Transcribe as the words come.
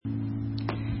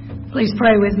Please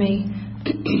pray with me.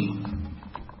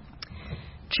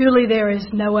 Truly there is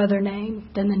no other name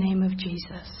than the name of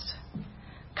Jesus.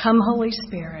 Come, Holy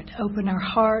Spirit, open our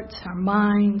hearts, our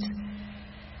minds,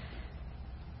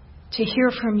 to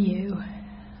hear from you,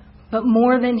 but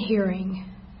more than hearing,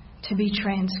 to be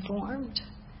transformed.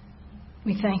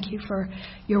 We thank you for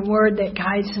your word that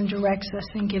guides and directs us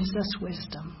and gives us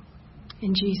wisdom.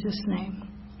 In Jesus' name,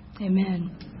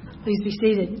 amen. Please be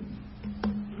seated.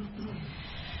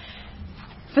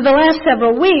 For the last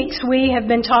several weeks, we have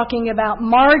been talking about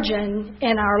margin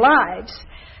in our lives.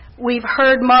 We've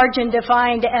heard margin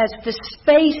defined as the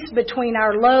space between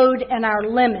our load and our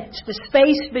limits, the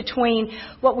space between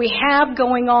what we have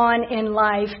going on in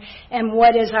life and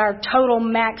what is our total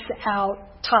max out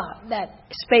top, that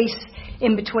space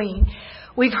in between.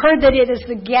 We've heard that it is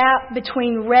the gap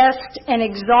between rest and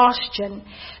exhaustion,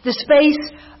 the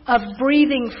space of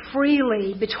breathing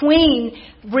freely, between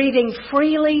breathing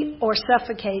freely or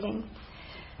suffocating.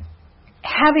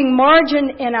 Having margin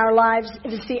in our lives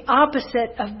is the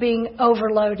opposite of being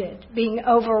overloaded, being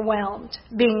overwhelmed,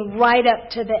 being right up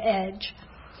to the edge.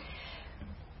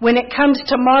 When it comes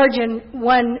to margin,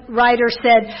 one writer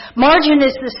said, margin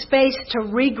is the space to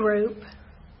regroup,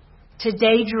 to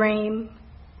daydream,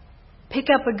 pick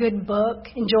up a good book,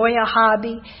 enjoy a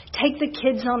hobby, take the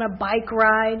kids on a bike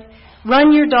ride,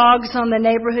 run your dogs on the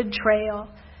neighborhood trail.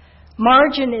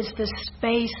 Margin is the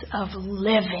space of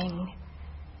living.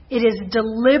 It is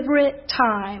deliberate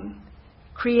time,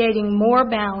 creating more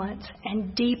balance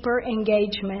and deeper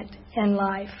engagement in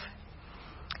life.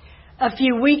 A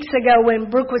few weeks ago when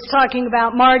Brooke was talking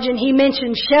about margin, he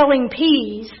mentioned shelling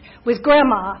peas with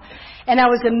Grandma. And I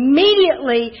was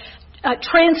immediately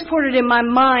transported in my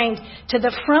mind to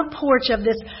the front porch of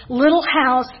this little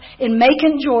house in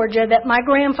Macon, Georgia that my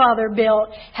grandfather built.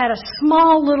 Had a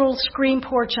small little screen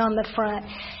porch on the front.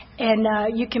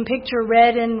 And you can picture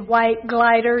red and white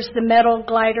gliders, the metal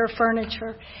glider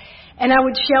furniture. And I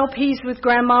would shell peas with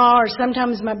Grandma, or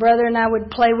sometimes my brother and I would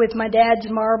play with my dad's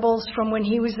marbles from when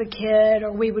he was a kid,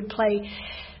 or we would play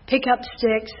pick up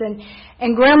sticks.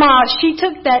 And Grandma, she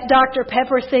took that Dr.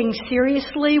 Pepper thing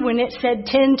seriously when it said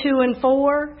 10, 2, and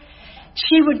 4.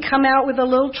 She would come out with a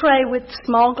little tray with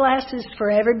small glasses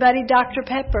for everybody Dr.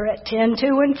 Pepper at 10, 2,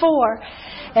 and 4.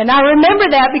 And I remember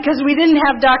that because we didn't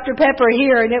have Dr. Pepper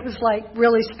here, and it was like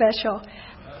really special.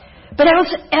 But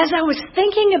as I was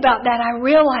thinking about that, I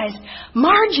realized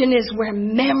margin is where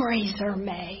memories are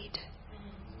made.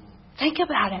 Think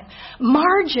about it.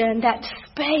 Margin, that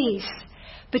space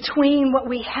between what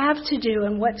we have to do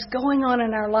and what's going on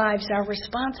in our lives, our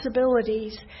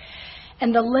responsibilities,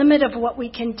 and the limit of what we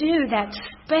can do, that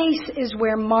space is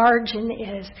where margin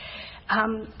is.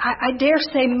 I dare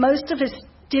say most of us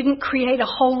didn't create a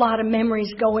whole lot of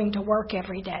memories going to work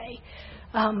every day.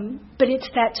 But it's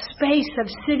that space of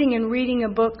sitting and reading a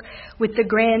book with the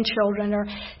grandchildren, or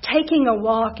taking a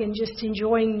walk and just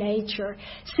enjoying nature,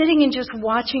 sitting and just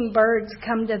watching birds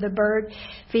come to the bird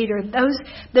feeder.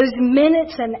 Those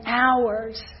minutes and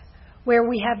hours where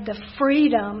we have the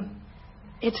freedom.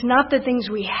 It's not the things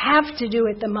we have to do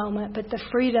at the moment, but the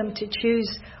freedom to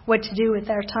choose what to do with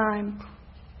our time.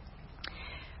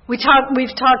 We've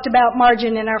talked about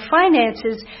margin in our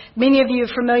finances. Many of you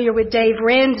are familiar with Dave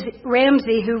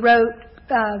Ramsey, who wrote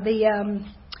the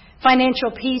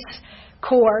Financial Peace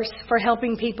course for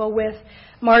helping people with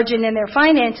margin in their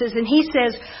finances. And he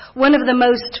says one of the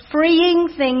most freeing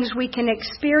things we can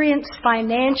experience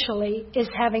financially is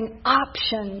having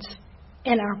options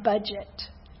in our budget.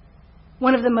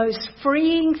 One of the most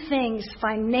freeing things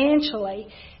financially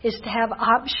is to have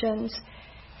options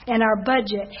in our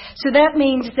budget. So that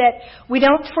means that we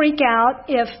don't freak out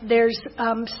if there's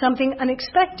something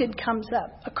unexpected comes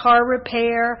up. A car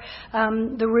repair,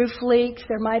 the roof leaks,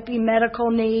 there might be medical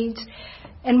needs.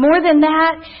 And more than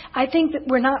that, I think that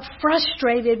we're not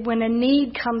frustrated when a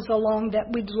need comes along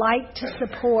that we'd like to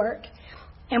support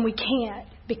and we can't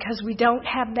because we don't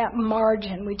have that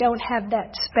margin. We don't have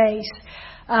that space.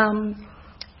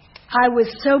 I was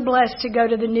so blessed to go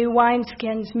to the New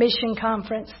Wineskins Mission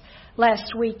Conference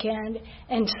last weekend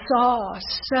and saw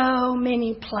so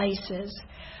many places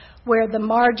where the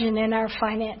margin in our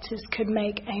finances could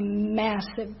make a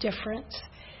massive difference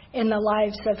in the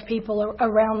lives of people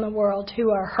around the world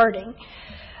who are hurting.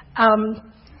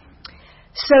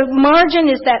 So margin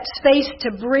is that space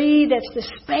to breathe. It's the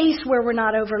space where we're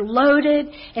not overloaded,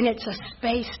 and it's a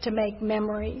space to make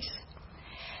memories.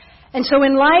 And so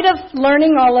in light of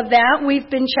learning all of that, we've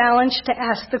been challenged to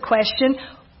ask the question,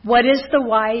 what is the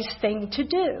wise thing to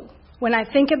do? When I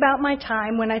think about my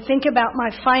time, when I think about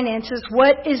my finances,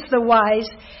 what is the wise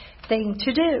thing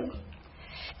to do?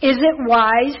 Is it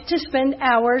wise to spend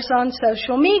hours on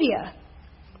social media?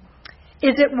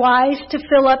 Is it wise to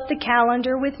fill up the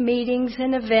calendar with meetings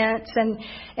and events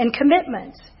and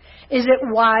commitments? Is it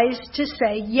wise to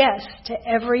say yes to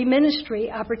every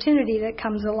ministry opportunity that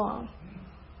comes along?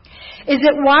 Is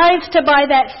it wise to buy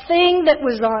that thing that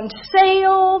was on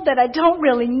sale that I don't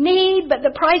really need, but the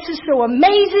price is so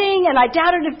amazing and I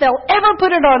doubt it if they'll ever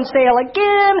put it on sale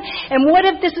again? And what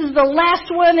if this is the last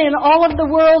one in all of the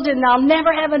world and I'll never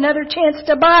have another chance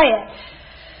to buy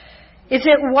it? Is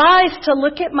it wise to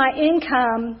look at my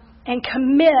income and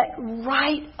commit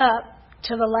right up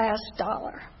to the last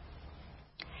dollar?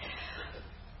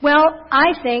 Well,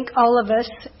 I think all of us,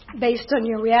 based on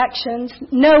your reactions,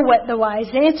 know what the wise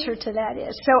answer to that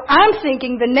is. So I'm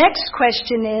thinking the next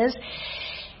question is,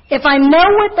 if I know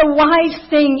what the wise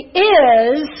thing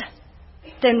is,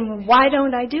 then why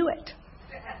don't I do it?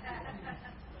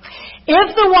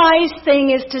 If the wise thing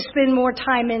is to spend more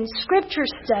time in scripture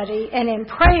study and in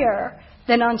prayer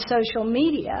than on social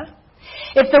media,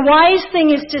 if the wise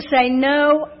thing is to say,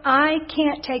 no, I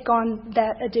can't take on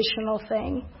that additional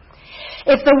thing,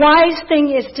 if the wise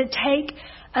thing is to take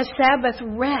a Sabbath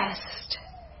rest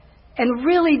and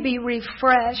really be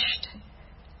refreshed,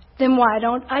 then why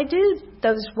don't I do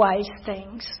those wise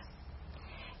things?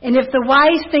 And if the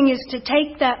wise thing is to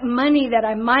take that money that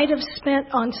I might have spent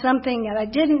on something that I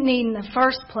didn't need in the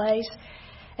first place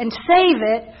and save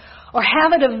it or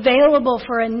have it available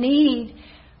for a need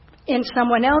in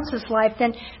someone else's life,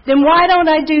 then why don't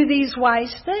I do these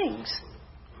wise things?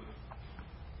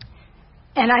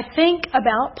 And I think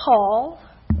about Paul,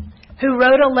 who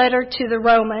wrote a letter to the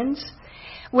Romans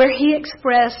where he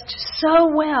expressed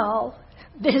so well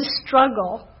this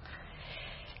struggle.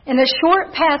 In a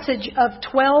short passage of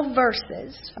 12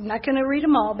 verses, I'm not going to read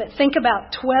them all, but think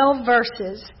about 12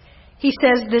 verses. He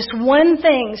says this one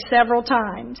thing several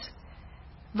times.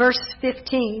 Verse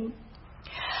 15.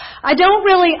 I don't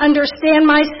really understand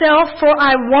myself, for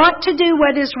I want to do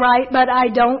what is right, but I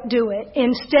don't do it.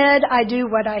 Instead, I do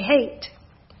what I hate.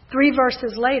 3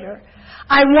 verses later.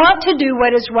 I want to do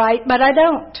what is right, but I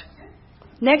don't.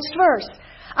 Next verse.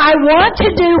 I want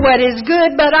to do what is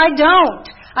good, but I don't.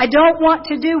 I don't want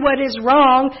to do what is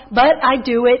wrong, but I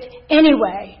do it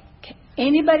anyway. Can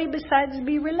anybody besides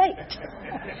me relate?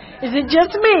 Is it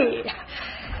just me?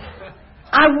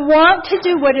 I want to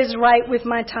do what is right with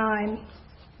my time,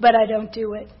 but I don't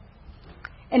do it.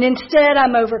 And instead,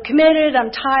 I'm overcommitted,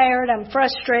 I'm tired, I'm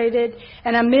frustrated,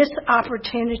 and I miss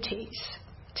opportunities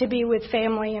to be with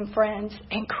family and friends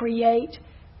and create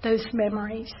those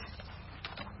memories.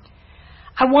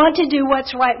 I want to do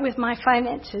what's right with my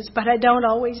finances, but I don't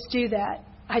always do that.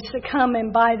 I succumb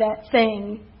and buy that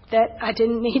thing that I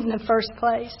didn't need in the first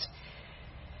place.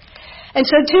 And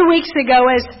so 2 weeks ago,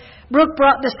 as Brooke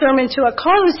brought the sermon to a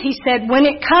close, he said, when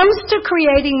it comes to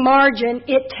creating margin,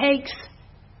 it takes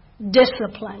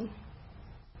discipline.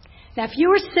 Now, if you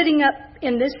were sitting up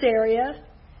in this area,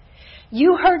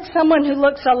 you heard someone who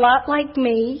looks a lot like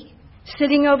me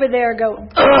sitting over there go,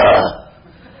 ugh.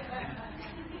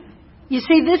 You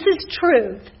see, this is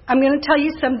truth. I'm going to tell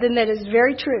you something that is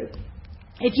very true.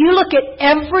 If you look at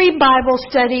every Bible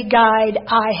study guide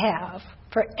I have,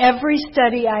 for every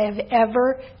study I have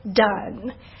ever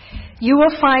done, you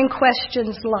will find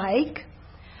questions like,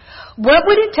 what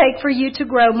would it take for you to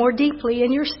grow more deeply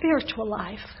in your spiritual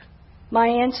life? My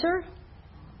answer,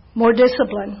 more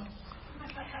discipline.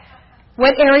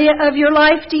 What area of your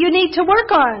life do you need to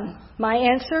work on? My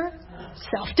answer,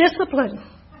 self-discipline.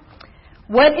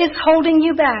 What is holding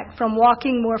you back from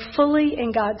walking more fully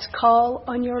in God's call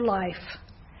on your life?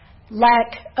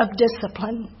 Lack of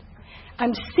discipline.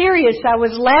 I'm serious. I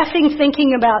was laughing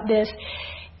thinking about this.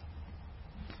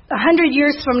 100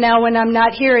 years from now, when I'm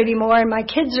not here anymore and my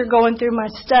kids are going through my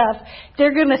stuff,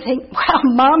 they're going to think, wow,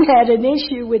 Mom had an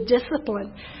issue with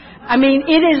discipline. I mean,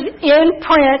 it is in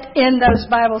print in those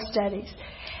Bible studies.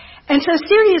 And so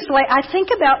seriously, I think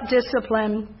about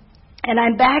discipline, and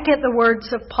I'm back at the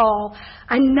words of Paul.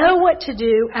 I know what to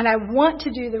do, and I want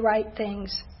to do the right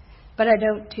things, but I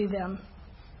don't do them.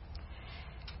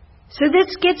 So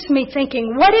this gets me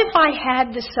thinking, what if I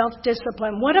had the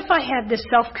self-discipline? What if I had the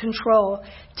self-control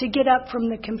to get up from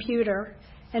the computer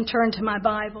and turn to my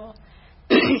Bible?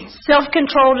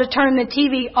 Self-control to turn the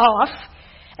TV off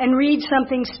and read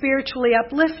something spiritually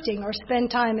uplifting or spend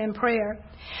time in prayer?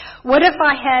 What if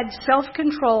I had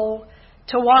self-control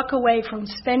to walk away from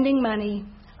spending money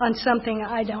on something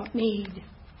I don't need?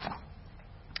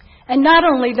 And not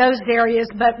only those areas,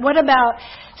 but what about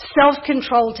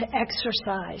self-control to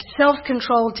exercise,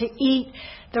 self-control to eat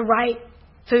the right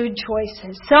food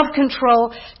choices.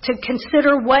 Self-control to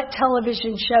consider what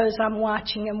television shows I'm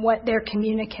watching and what they're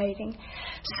communicating.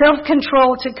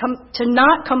 Self-control to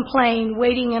not complain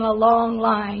waiting in a long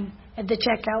line at the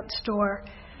checkout store.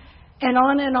 And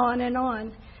on and on and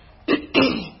on.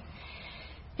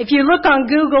 If you look on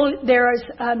Google, there is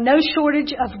no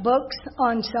shortage of books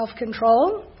on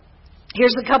self-control.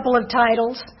 Here's a couple of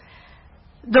titles.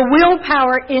 The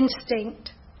Willpower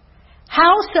Instinct.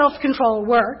 How self-control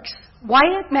works, why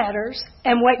it matters,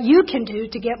 and what you can do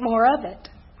to get more of it.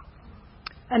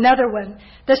 Another one.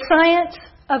 The Science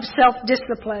of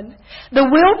Self-Discipline. The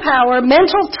willpower,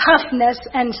 mental toughness,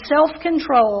 and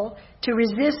self-control to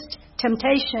resist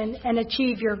temptation and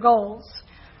achieve your goals.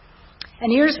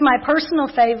 And here's my personal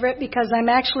favorite, because I'm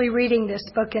actually reading this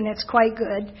book and it's quite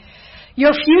good.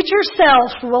 Your future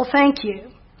self will thank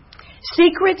you.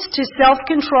 Secrets to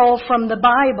Self-Control from the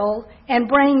Bible and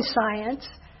Brain Science,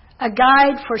 a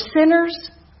guide for sinners,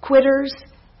 quitters,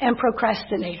 and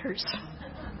procrastinators.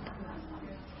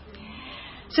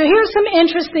 So here's some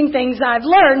interesting things I've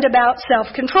learned about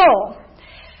self-control.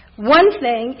 One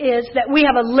thing is that we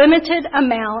have a limited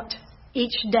amount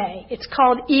each day. It's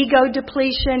called ego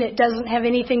depletion. It doesn't have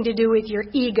anything to do with your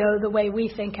ego the way we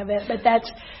think of it, but that's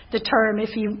the term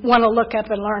if you want to look up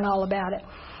and learn all about it.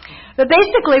 But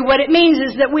basically what it means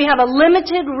is that we have a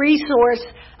limited resource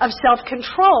of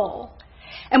self-control.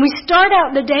 And we start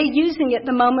out the day using it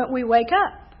the moment we wake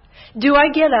up. Do I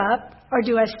get up or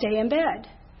do I stay in bed?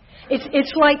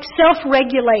 It's like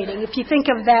self-regulating, if you think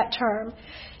of that term.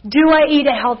 Do I eat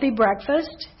a healthy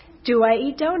breakfast? Do I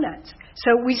eat donuts?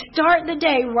 So we start the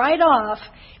day right off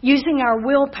using our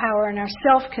willpower and our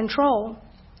self-control.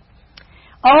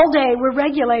 All day we're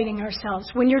regulating ourselves.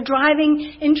 When you're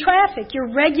driving in traffic,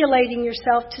 you're regulating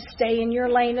yourself to stay in your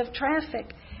lane of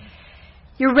traffic.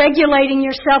 You're regulating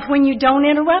yourself when you don't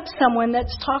interrupt someone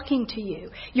that's talking to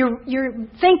you. You're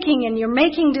thinking and you're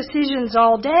making decisions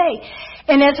all day.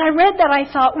 And as I read that,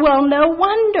 I thought, well, no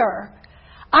wonder.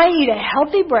 I eat a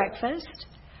healthy breakfast.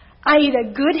 I eat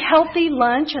a good, healthy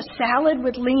lunch, a salad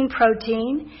with lean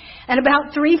protein. And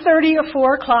about 3:30 or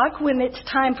 4 o'clock, when it's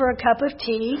time for a cup of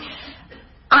tea,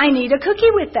 I need a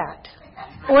cookie with that.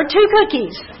 Or 2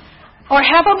 cookies. Or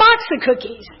half a box of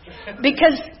cookies.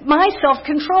 Because my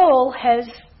self-control has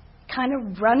kind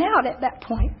of run out at that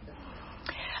point.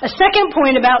 A second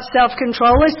point about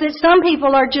self-control is that some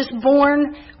people are just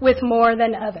born with more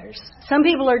than others. Some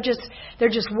people they're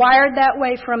just wired that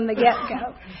way from the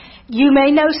get-go. You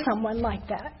may know someone like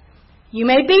that. You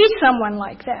may be someone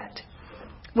like that.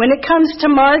 When it comes to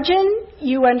margin,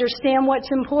 you understand what's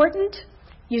important.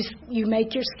 You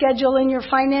make your schedule and your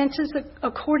finances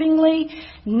accordingly.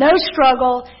 No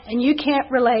struggle, and you can't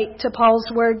relate to Paul's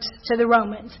words to the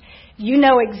Romans. You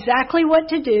know exactly what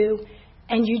to do,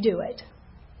 and you do it.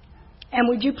 And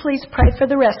would you please pray for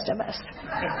the rest of us?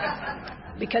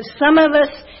 Because some of us,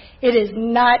 it is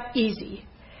not easy.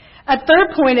 A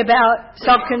third point about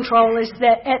self-control is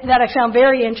that I found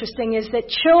very interesting is that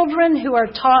children who are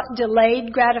taught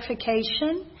delayed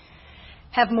gratification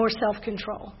have more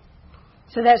self-control.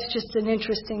 So that's just an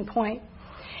interesting point.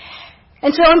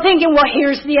 And so I'm thinking, well,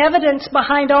 here's the evidence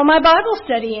behind all my Bible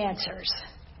study answers.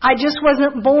 I just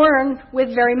wasn't born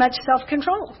with very much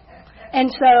self-control. And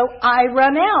so I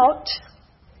run out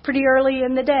pretty early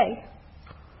in the day.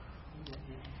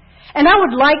 And I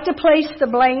would like to place the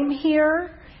blame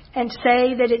here and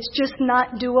say that it's just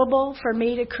not doable for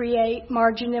me to create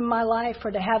margin in my life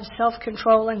or to have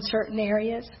self-control in certain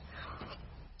areas.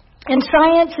 And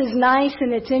science is nice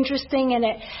and it's interesting and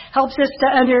it helps us to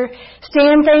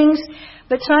understand things,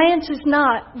 but science is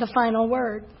not the final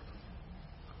word.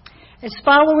 As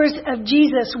followers of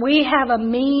Jesus, we have a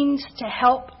means to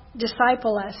help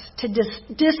disciple us, to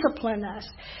discipline us,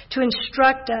 to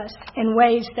instruct us in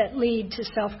ways that lead to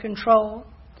self-control.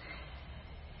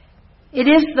 It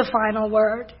is the final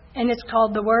word, and it's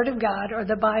called the Word of God or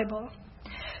the Bible.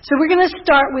 So we're going to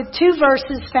start with 2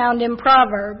 verses found in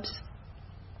Proverbs.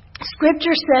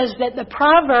 Scripture says that the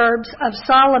Proverbs of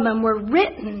Solomon were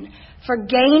written for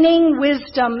gaining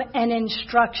wisdom and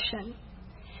instruction.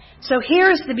 So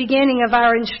here's the beginning of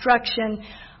our instruction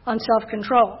on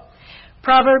self-control.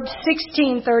 Proverbs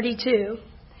 16:32.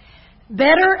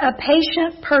 Better a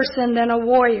patient person than a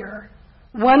warrior,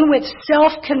 one with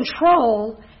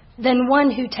self-control than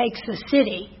one who takes a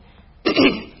city.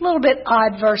 A little bit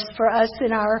odd verse for us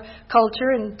in our culture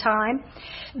and time.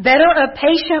 Better a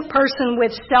patient person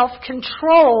with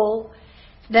self-control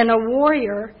than a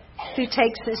warrior who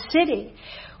takes a city.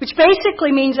 Which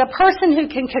basically means a person who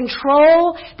can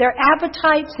control their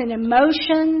appetites and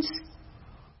emotions,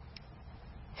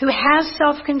 who has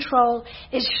self-control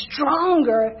is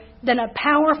stronger than a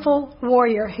powerful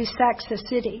warrior who sacks a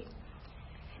city.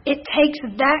 It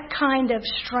takes that kind of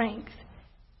strength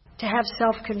to have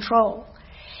self-control.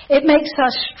 It makes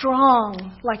us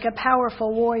strong like a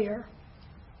powerful warrior.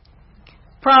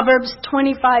 Proverbs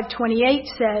 25:28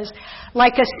 says,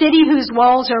 like a city whose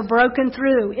walls are broken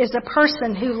through is a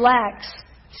person who lacks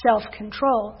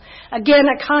self-control. Again,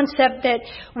 a concept that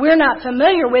we're not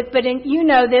familiar with, but you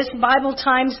know this, Bible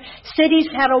times, cities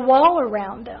had a wall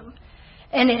around them.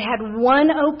 And it had one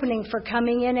opening for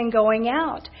coming in and going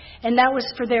out. And that was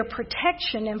for their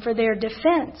protection and for their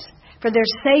defense, for their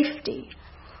safety.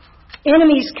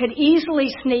 Enemies could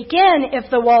easily sneak in if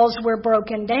the walls were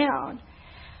broken down.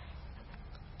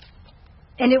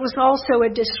 And it was also a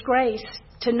disgrace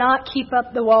to not keep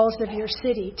up the walls of your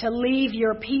city, to leave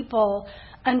your people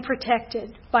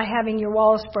unprotected by having your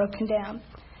walls broken down.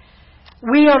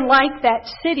 We are like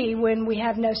that city when we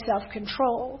have no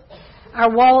self-control.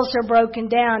 Our walls are broken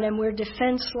down and we're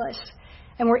defenseless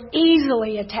and we're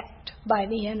easily attacked by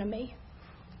the enemy.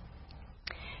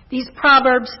 These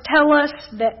proverbs tell us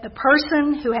that the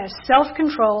person who has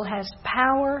self-control has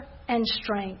power and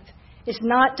strength, is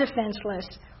not defenseless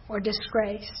or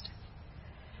disgraced.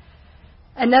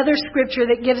 Another scripture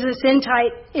that gives us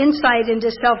insight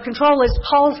into self-control is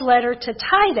Paul's letter to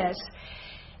Titus.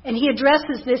 And he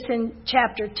addresses this in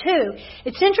chapter 2.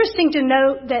 It's interesting to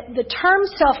note that the term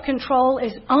self-control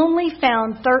is only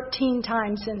found 13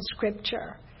 times in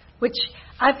Scripture, which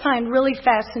I find really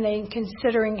fascinating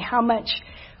considering how much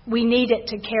we need it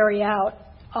to carry out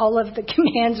all of the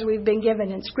commands we've been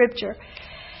given in Scripture.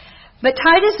 But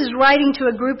Titus is writing to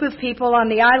a group of people on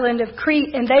the island of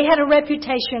Crete, and they had a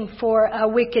reputation for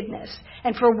wickedness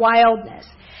and for wildness.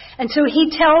 And so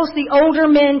he tells the older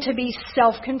men to be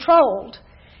self-controlled.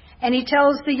 And he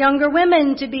tells the younger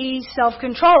women to be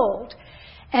self-controlled.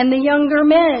 And the younger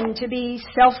men to be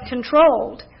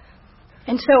self-controlled.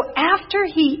 And so after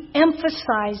he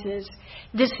emphasizes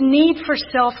this need for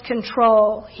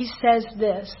self-control, he says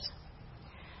this: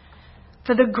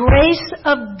 for the grace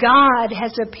of God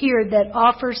has appeared that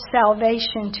offers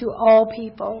salvation to all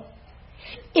people.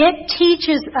 It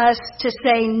teaches us to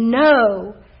say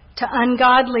no to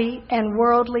ungodly and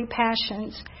worldly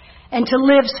passions, and to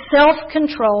live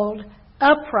self-controlled,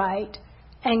 upright,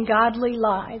 and godly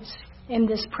lives in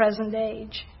this present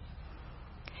age.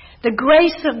 The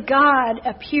grace of God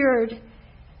appeared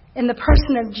in the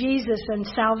person of Jesus, and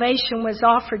salvation was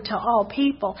offered to all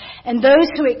people. And those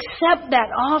who accept that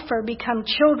offer become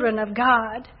children of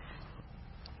God.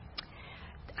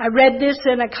 I read this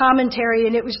in a commentary,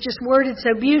 and it was just worded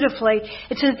so beautifully.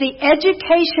 It says, the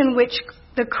education which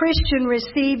the Christian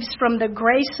receives from the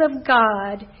grace of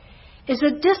God is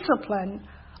a discipline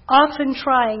often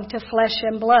trying to flesh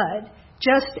and blood,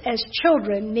 just as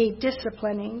children need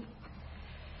disciplining.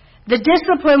 The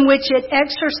discipline which it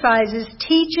exercises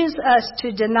teaches us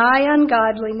to deny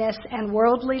ungodliness and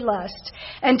worldly lust,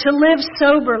 and to live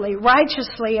soberly,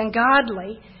 righteously, and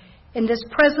godly in this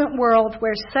present world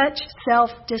where such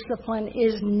self-discipline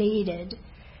is needed,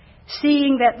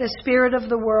 seeing that the spirit of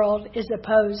the world is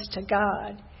opposed to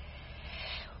God.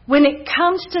 When it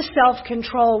comes to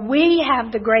self-control, we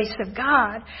have the grace of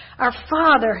God, our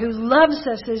Father who loves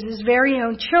us as His very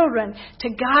own children, to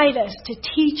guide us, to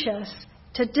teach us,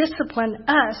 to discipline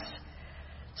us,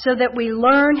 so that we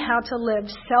learn how to live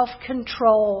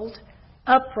self-controlled,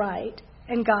 upright,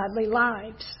 and godly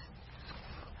lives.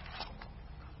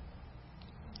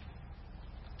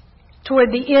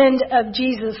 Toward the end of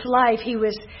Jesus' life, He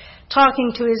was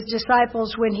talking to His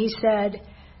disciples when He said,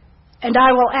 and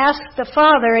I will ask the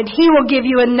Father, and He will give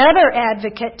you another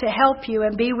advocate to help you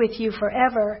and be with you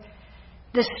forever,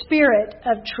 the Spirit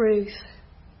of truth.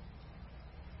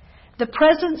 The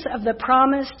presence of the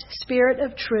promised Spirit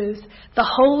of truth, the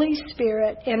Holy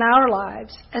Spirit in our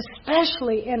lives,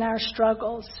 especially in our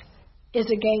struggles, is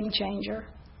a game changer.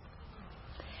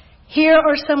 Here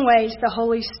are some ways the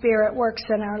Holy Spirit works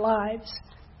in our lives.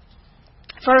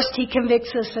 First, He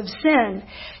convicts us of sin.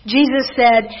 Jesus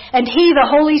said, and He, the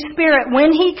Holy Spirit,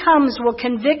 when He comes, will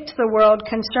convict the world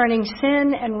concerning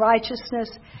sin and righteousness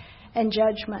and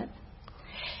judgment.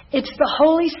 It's the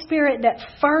Holy Spirit that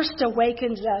first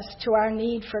awakens us to our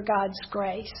need for God's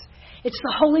grace. It's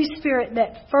the Holy Spirit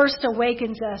that first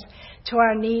awakens us to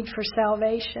our need for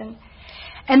salvation.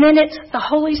 And then it's the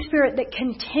Holy Spirit that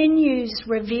continues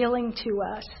revealing to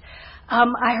us.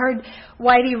 I heard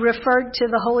Whitey referred to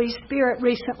the Holy Spirit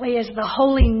recently as the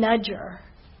Holy Nudger.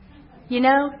 You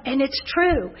know, and it's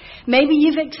true. Maybe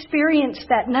you've experienced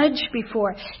that nudge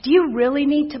before. Do you really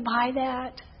need to buy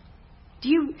that? Do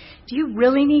you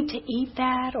really need to eat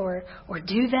that or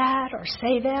do that or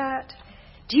say that?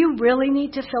 Do you really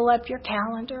need to fill up your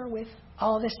calendar with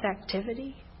all this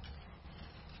activity?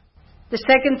 The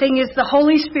second thing is the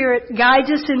Holy Spirit guides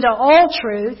us into all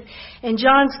truth. In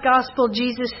John's Gospel,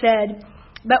 Jesus said,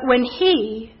 "But when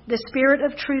He, the Spirit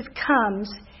of truth,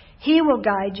 comes, He will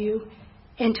guide you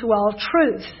into all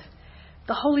truth."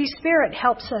 The Holy Spirit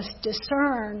helps us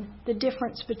discern the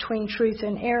difference between truth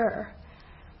and error.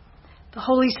 The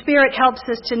Holy Spirit helps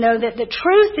us to know that the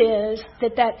truth is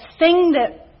that thing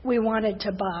that we wanted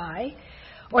to buy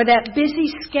or that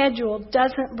busy schedule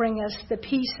doesn't bring us the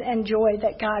peace and joy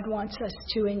that God wants us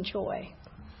to enjoy.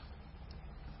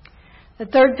 The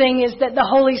third thing is that the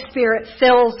Holy Spirit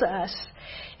fills us.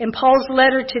 In Paul's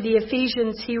letter to the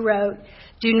Ephesians, he wrote,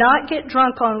 "Do not get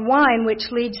drunk on wine, which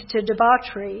leads to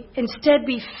debauchery. Instead,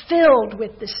 be filled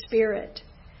with the Spirit."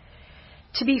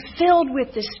 To be filled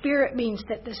with the Spirit means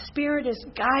that the Spirit is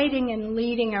guiding and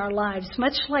leading our lives,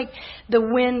 much like the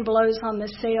wind blows on the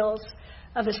sails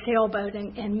of a sailboat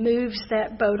and moves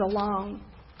that boat along.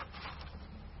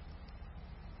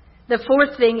 The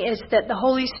fourth thing is that the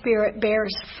Holy Spirit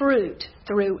bears fruit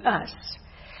through us.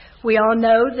 We all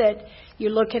know that you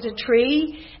look at a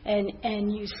tree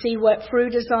and you see what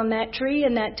fruit is on that tree,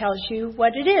 and that tells you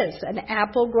what it is. An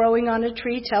apple growing on a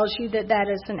tree tells you that that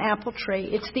is an apple tree.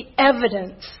 It's the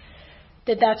evidence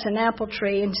that that's an apple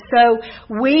tree. And so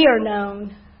we are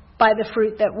known by the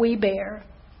fruit that we bear.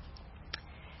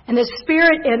 And the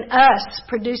Spirit in us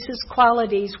produces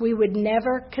qualities we would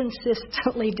never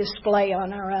consistently display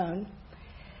on our own.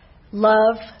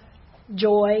 Love,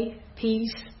 joy,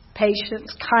 peace,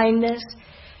 patience, kindness,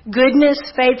 goodness,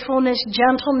 faithfulness,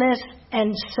 gentleness,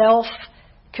 and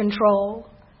self-control.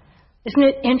 Isn't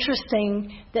it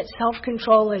interesting that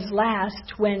self-control is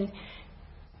last when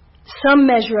some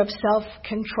measure of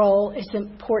self-control is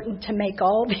important to make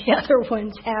all the other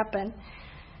ones happen?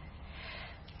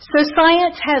 So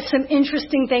science has some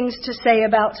interesting things to say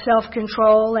about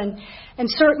self-control, and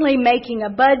certainly making a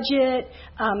budget,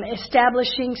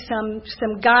 establishing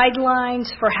some guidelines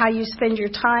for how you spend your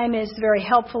time is very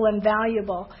helpful and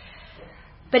valuable.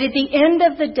 But at the end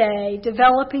of the day,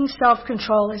 developing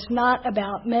self-control is not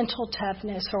about mental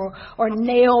toughness or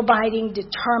nail-biting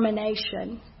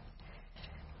determination.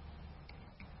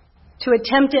 To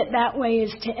attempt it that way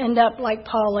is to end up like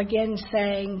Paul again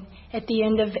saying, at the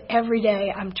end of every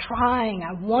day, I'm trying,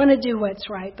 I want to do what's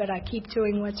right, but I keep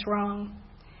doing what's wrong.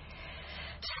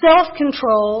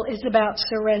 Self-control is about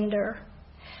surrender.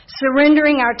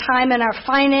 Surrendering our time and our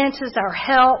finances, our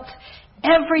health,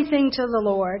 everything to the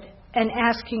Lord, and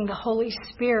asking the Holy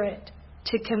Spirit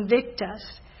to convict us,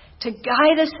 to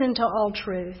guide us into all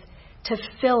truth, to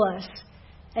fill us,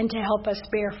 and to help us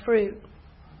bear fruit.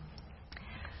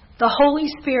 The Holy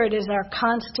Spirit is our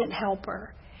constant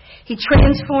helper. He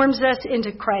transforms us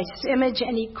into Christ's image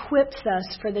and equips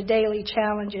us for the daily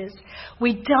challenges.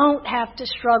 We don't have to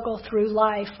struggle through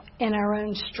life in our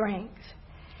own strength.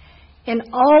 In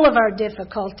all of our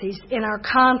difficulties, in our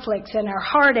conflicts, in our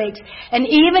heartaches, and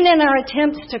even in our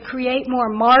attempts to create more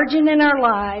margin in our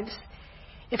lives,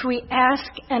 if we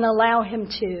ask and allow Him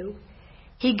to,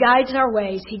 He guides our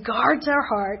ways, He guards our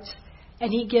hearts,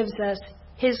 and He gives us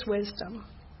His wisdom.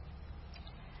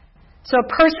 So a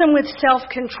person with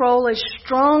self-control is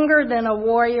stronger than a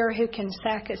warrior who can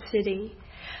sack a city.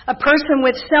 A person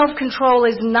with self-control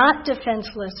is not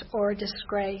defenseless or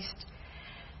disgraced.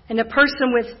 And a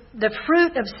person with the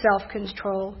fruit of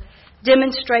self-control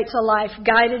demonstrates a life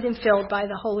guided and filled by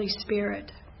the Holy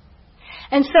Spirit.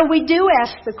 And so we do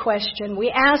ask the question,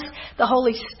 we ask the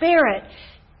Holy Spirit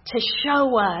to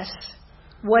show us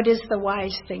what is the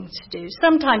wise thing to do.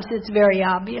 Sometimes it's very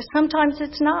obvious, sometimes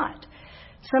it's not.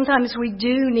 Sometimes we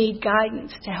do need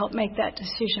guidance to help make that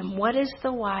decision. What is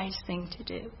the wise thing to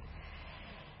do?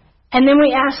 And then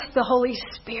we ask the Holy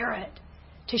Spirit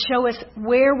to show us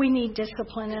where we need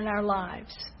discipline in our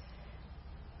lives.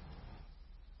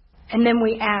 And then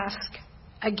we ask,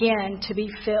 again, to be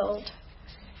filled,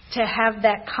 to have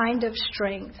that kind of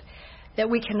strength that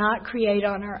we cannot create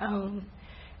on our own,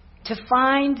 to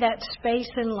find that space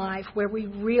in life where we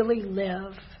really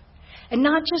live. And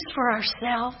not just for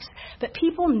ourselves, but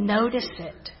people notice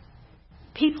it.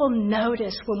 People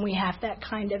notice when we have that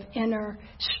kind of inner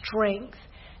strength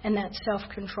and that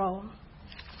self-control.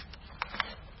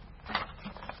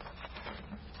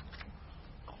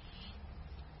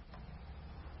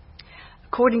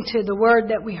 According to the word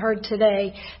that we heard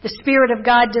today, the Spirit of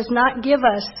God does not give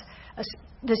us,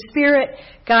 the Spirit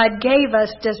God gave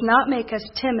us does not make us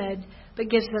timid, but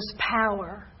gives us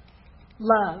power,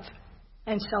 love,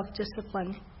 and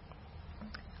self-discipline.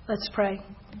 Let's pray.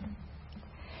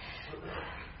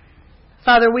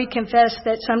 Father, we confess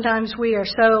that sometimes we are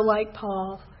so like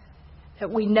Paul, that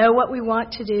we know what we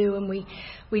want to do, and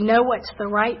we know what's the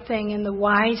right thing and the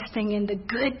wise thing and the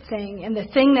good thing and the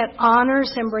thing that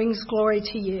honors and brings glory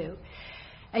to you.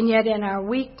 And yet in our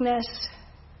weakness,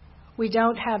 we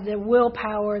don't have the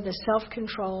willpower, the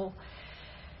self-control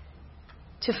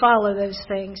to follow those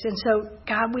things. And so,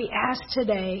 God, we ask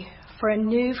today for a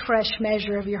new, fresh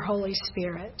measure of your Holy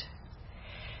Spirit,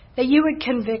 that you would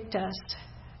convict us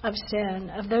of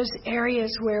sin, of those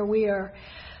areas where we are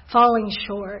falling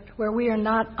short, where we are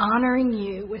not honoring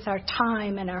you with our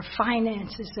time and our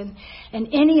finances and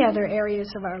any other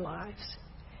areas of our lives.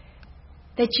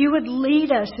 That you would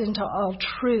lead us into all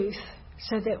truth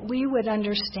so that we would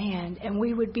understand and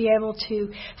we would be able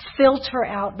to filter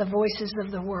out the voices of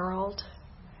the world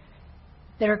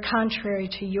that are contrary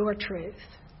to your truth.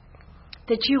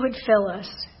 That you would fill us,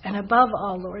 and above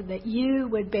all, Lord, that you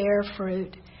would bear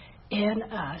fruit in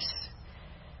us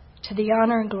to the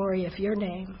honor and glory of your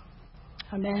name.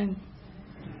 Amen.